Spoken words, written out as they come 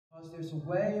There's a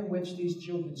way in which these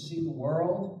children see the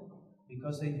world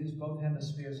because they use both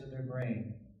hemispheres of their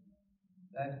brain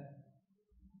that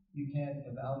you can't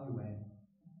evaluate.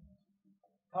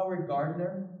 Howard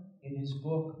Gardner, in his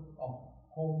book, A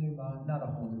Whole New Mind, not A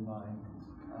Whole New Mind,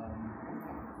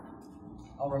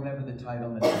 I'll remember the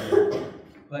title in a minute,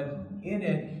 but in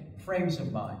it, Frames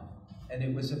of Mind, and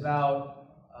it was about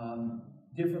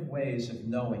different ways of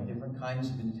knowing, different kinds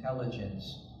of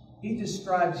intelligence. He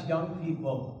describes young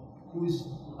people whose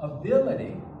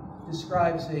ability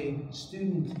describes a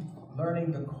student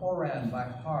learning the Quran by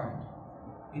heart.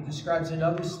 He describes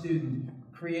another student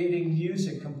creating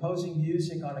music, composing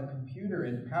music on a computer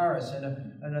in Paris, and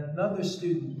another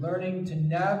student learning to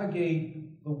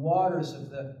navigate the waters of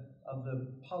the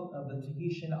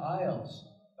Tahitian Isles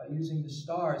by using the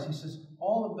stars. He says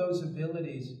all of those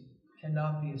abilities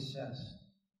cannot be assessed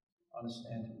on a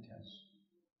standard test.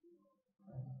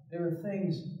 There are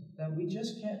things that we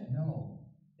just can't know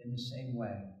in the same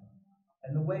way.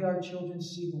 And the way our children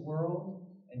see the world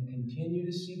and continue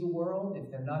to see the world, if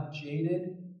they're not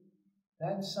jaded,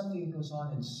 that's something that goes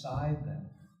on inside them.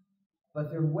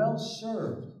 But they're well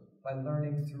served by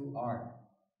learning through art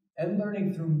and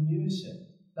learning through music,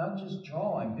 not just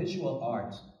drawing, visual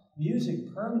arts.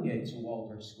 Music permeates a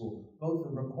Waldorf school, both the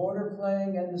recorder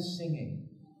playing and the singing,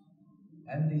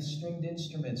 and the stringed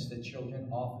instruments that children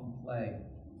often play.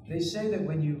 They say that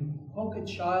when you hook a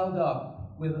child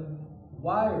up with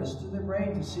wires to their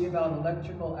brain to see about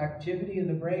electrical activity in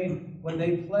the brain, when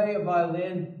they play a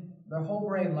violin, their whole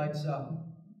brain lights up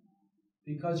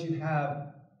because you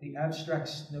have the abstract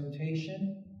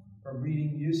notation from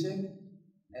reading music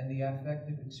and the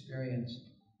affective experience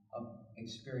of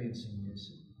experiencing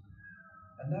music.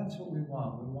 And that's what we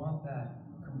want. We want that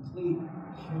complete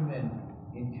human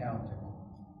encounter.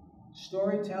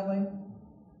 Storytelling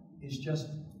is just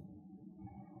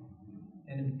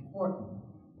an important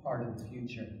part of the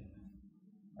future.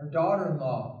 Our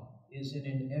daughter-in-law is in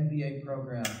an MBA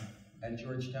program at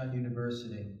Georgetown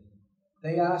University.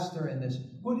 They asked her in this,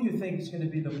 who do you think is going to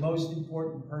be the most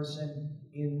important person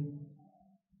in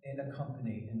a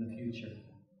company in the future?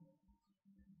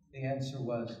 The answer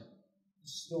was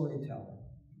storyteller,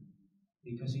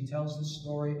 because he tells the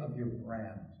story of your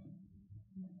brand.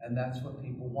 And that's what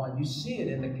people want. You see it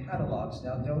in the catalogs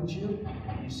now, don't you?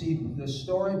 You see the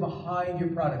story behind your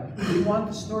product. We want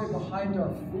the story behind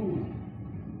our food.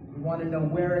 We want to know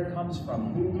where it comes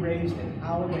from, who raised it,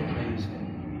 how they raised it.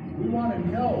 We want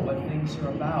to know what things are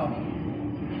about.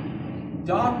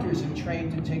 Doctors are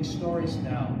trained to take stories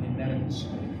now in medical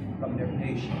school from their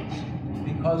patients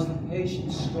because the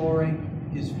patient's story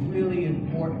is really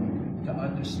important to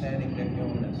understanding their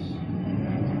illness.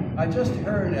 I just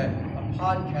heard a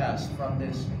podcast from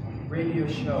this radio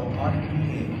show on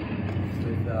Being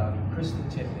with Krista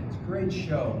Tippett. Great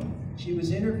show. She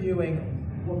was interviewing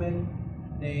a woman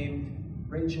named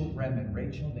Rachel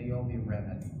Naomi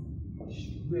Remen.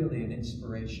 She's really an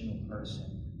inspirational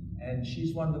person. And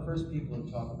she's one of the first people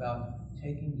to talk about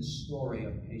taking the story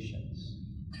of patients.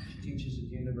 She teaches at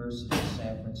the University of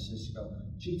San Francisco.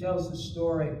 She tells the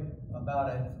story about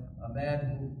a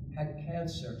man who had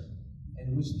cancer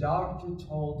and whose doctor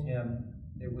told him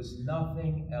there was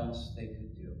nothing else they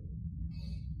could do.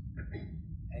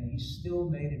 And he still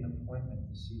made an appointment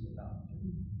to see the doctor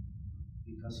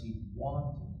because he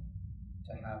wanted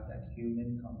to have that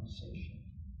human conversation.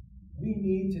 We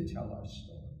need to tell our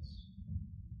stories.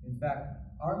 In fact,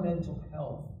 our mental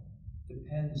health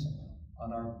depends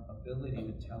on our ability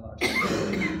to tell our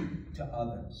story to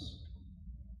others,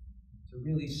 to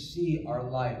really see our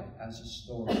life as a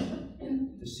story,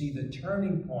 to see the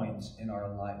turning points in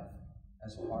our life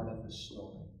as part of the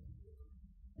story.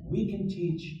 We can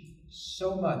teach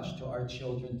so much to our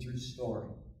children through story.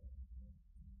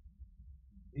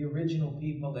 The original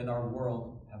people in our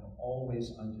world have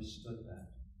always understood that.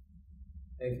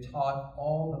 They've taught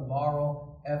all the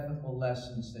moral, ethical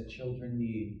lessons that children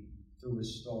need through a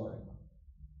story.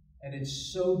 And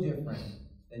it's so different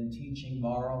than teaching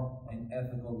moral and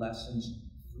ethical lessons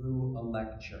through a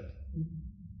lecture.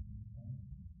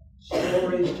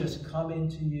 Stories just come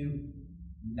into you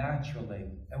naturally.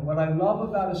 And what I love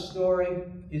about a story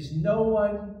is no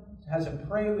one has a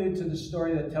prelude to the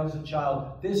story that tells a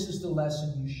child, this is the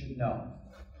lesson you should know.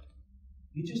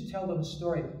 You just tell them a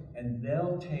story, and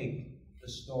they'll take the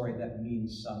story that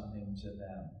means something to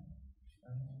them.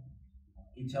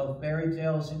 You tell fairy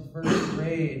tales in first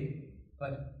grade,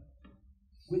 but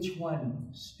which one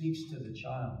speaks to the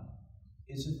child?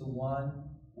 Is it the one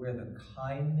where the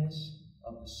kindness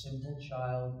of the simple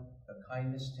child, the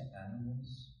kindness to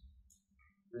animals,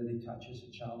 really touches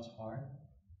a child's heart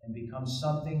and becomes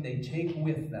something they take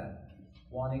with them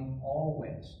wanting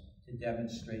always to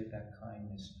demonstrate that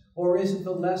kindness? Or is it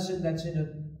the lesson that's in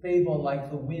a fable like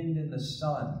the wind and the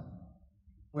sun,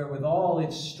 where with all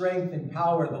its strength and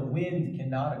power, the wind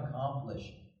cannot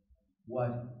accomplish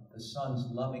what the sun's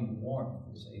loving warmth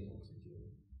is able to do?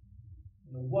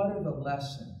 You know, what are the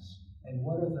lessons and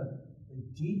what are the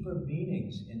deeper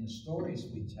meanings in the stories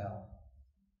we tell?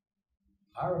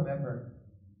 I remember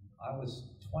I was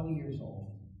 20 years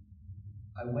old.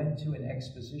 I went to an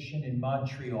exposition in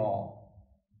Montreal.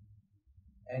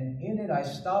 And in it, I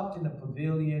stopped in a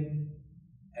pavilion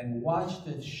and watched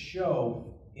a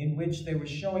show in which they were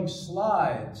showing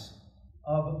slides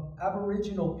of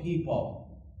Aboriginal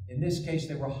people. In this case,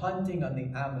 they were hunting on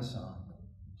the Amazon,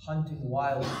 hunting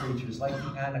wild creatures like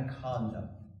the anaconda.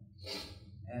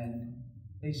 And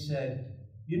they said,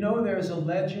 you know, there's a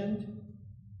legend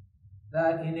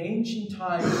that in ancient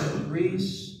times in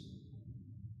Greece,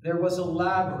 there was a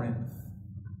labyrinth.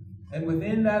 And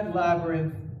within that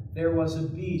labyrinth, there was a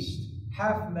beast,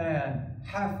 half man,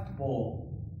 half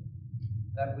bull,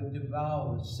 that would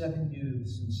devour 7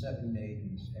 youths and 7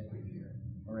 maidens every year,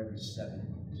 or every 7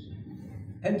 years.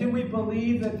 And do we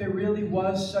believe that there really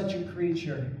was such a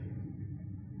creature?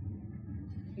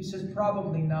 He says,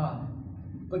 probably not.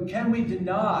 But can we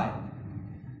deny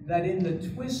that in the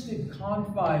twisted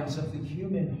confines of the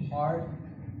human heart,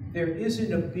 there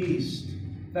isn't a beast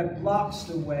that blocks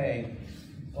the way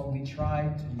when we try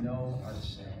to know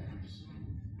ourselves?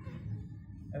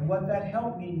 And what that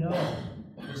helped me know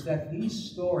is that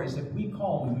these stories that we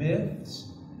call myths,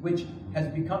 which has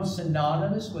become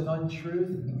synonymous with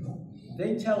untruth,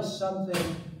 they tell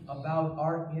something about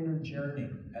our inner journey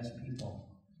as people.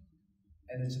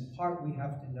 And it's a part we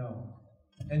have to know.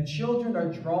 And children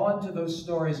are drawn to those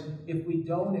stories if we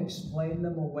don't explain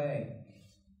them away,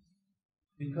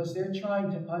 because they're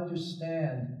trying to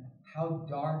understand how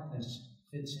darkness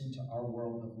fits into our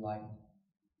world of light.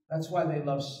 That's why they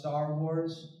love Star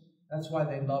Wars. That's why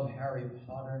they love Harry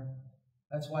Potter.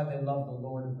 That's why they love The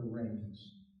Lord of the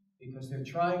Rings, because they're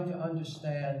trying to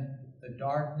understand the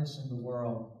darkness in the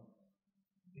world,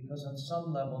 because on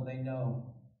some level they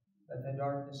know that the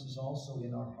darkness is also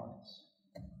in our hearts,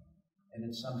 and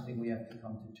it's something we have to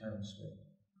come to terms with.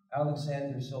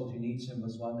 Alexander Solzhenitsyn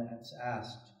was one that's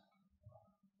asked,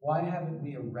 why haven't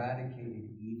we eradicated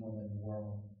evil in the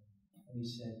world? And he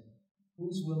said,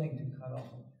 who's willing to cut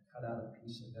out a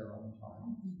piece of their own heart?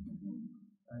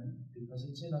 Right? Because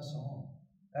it's in us all.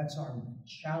 That's our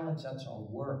challenge, that's our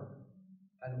work.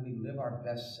 How do we live our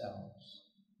best selves?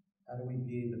 How do we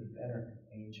be the better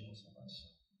angels of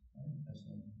us? Right? That's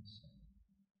what I'm saying.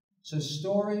 So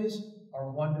stories are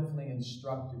wonderfully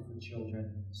instructive for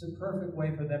children. It's a perfect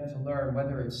way for them to learn,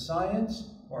 whether it's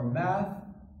science or math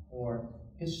or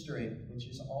history, which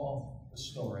is all the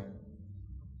story,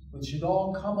 which should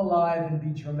all come alive and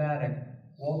be dramatic.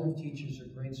 Waldorf teachers are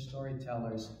great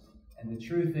storytellers, and the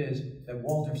truth is that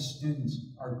Waldorf students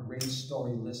are great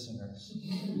story listeners.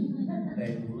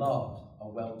 They love a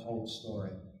well-told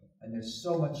story, and there's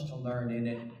so much to learn in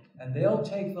it, and they'll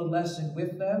take the lesson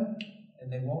with them,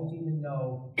 and they won't even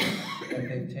know that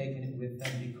they've taken it with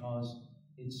them, because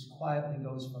it quietly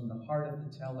goes from the heart of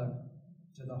the teller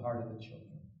to the heart of the children.